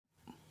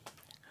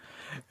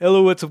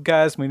Hello, what's up,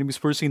 guys? My name is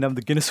Percy, and I'm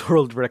the Guinness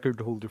World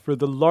Record holder for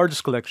the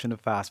largest collection of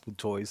fast food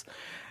toys.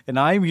 And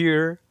I'm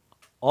here,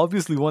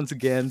 obviously, once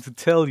again, to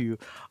tell you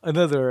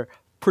another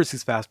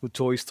Percy's Fast Food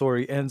Toy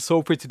story. And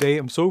so for today,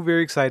 I'm so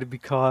very excited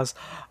because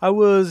I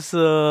was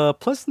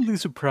pleasantly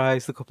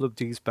surprised a couple of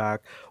days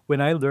back when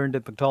I learned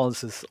that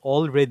McDonald's is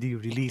already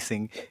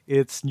releasing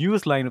its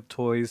newest line of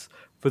toys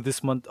for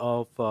this month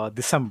of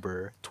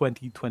December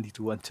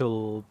 2022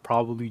 until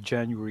probably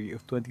January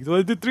of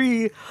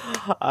 2023.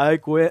 I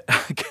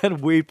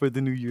can't wait for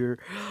the new year,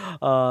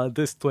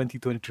 this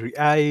 2023.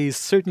 I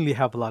certainly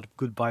have a lot of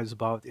good vibes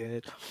about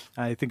it.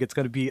 I think it's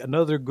going to be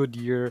another good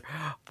year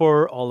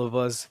for all of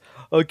us.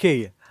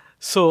 Okay,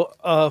 so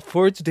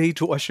for today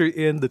to usher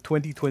in the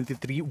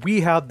 2023,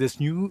 we have this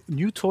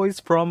new toys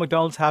from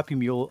McDonald's Happy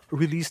Meal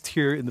released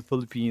here in the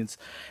Philippines,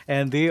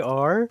 and they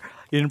are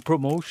in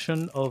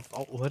promotion of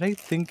what I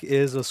think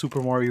is a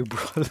Super Mario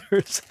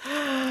Brothers.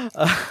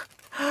 Uh,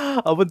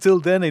 Up until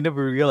then, I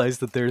never realized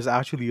that there's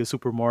actually a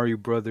Super Mario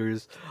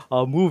Brothers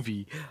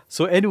movie.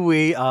 So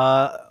anyway,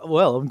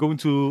 well, I'm going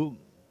to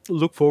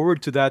look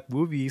forward to that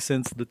movie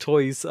since the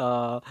toys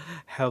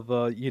have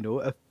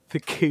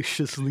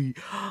efficaciously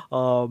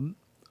um,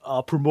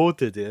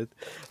 promoted it.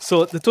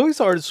 So the toys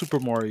are the Super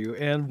Mario,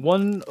 and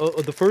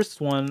the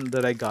first one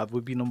that I got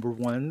would be number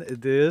one.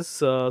 It is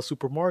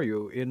Super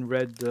Mario in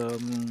red.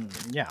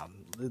 Yeah,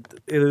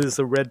 it is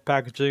a red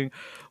packaging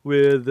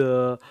with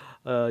the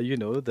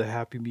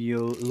Happy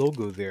Meal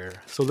logo there.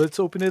 So let's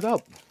open it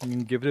up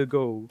and give it a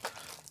go.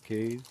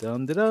 Okay,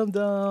 dum dum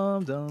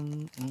dum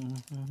dum.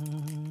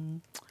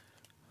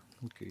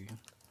 Okay.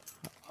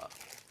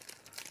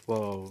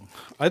 Well,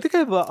 I think I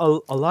have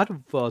a lot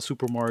of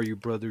Super Mario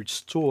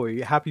Brothers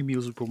toy, Happy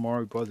Meal Super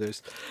Mario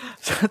Brothers.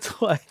 That's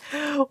why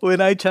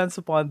when I chanced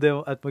upon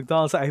them at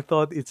McDonald's, I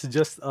thought it's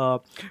just a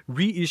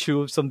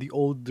reissue of some of the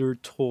older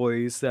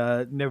toys,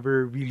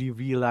 never really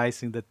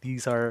realizing that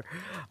these are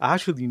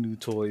actually new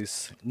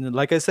toys. And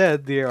like I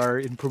said, they are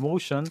in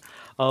promotion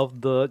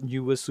of the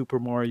newest Super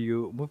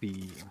Mario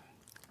movie.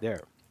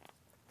 There.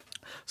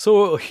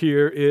 So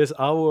here is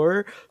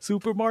our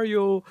Super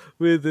Mario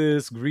with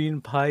this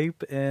green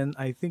pipe, and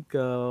I think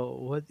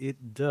what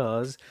it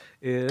does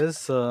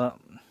is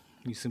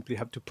you simply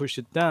have to push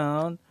it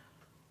down,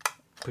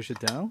 push it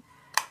down,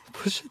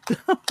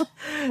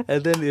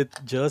 and then it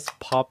just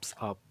pops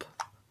up.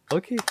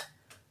 Okay,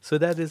 so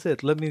that is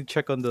it. Let me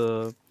check on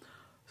the.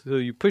 So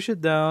you push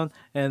it down,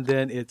 and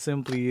then it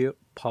simply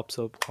pops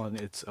up on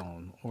its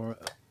own. Or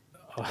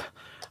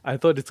I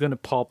thought it's gonna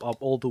pop up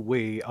all the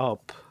way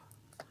up.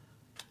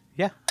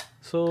 Yeah,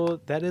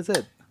 so that is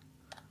it.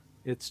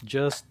 It's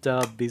just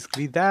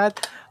basically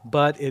that,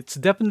 but it's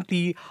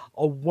definitely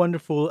a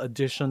wonderful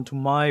addition to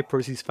my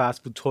Percy's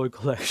fast food toy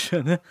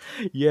collection.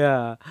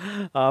 Yeah,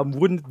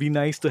 wouldn't it be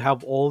nice to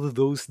have all of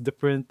those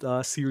different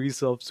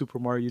series of Super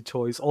Mario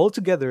toys all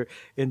together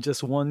in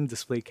just one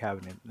display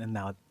cabinet? And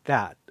now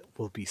that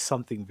will be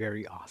something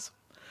very awesome.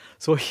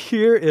 So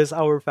here is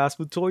our fast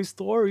food toy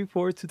story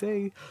for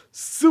today.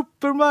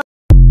 Super Mario!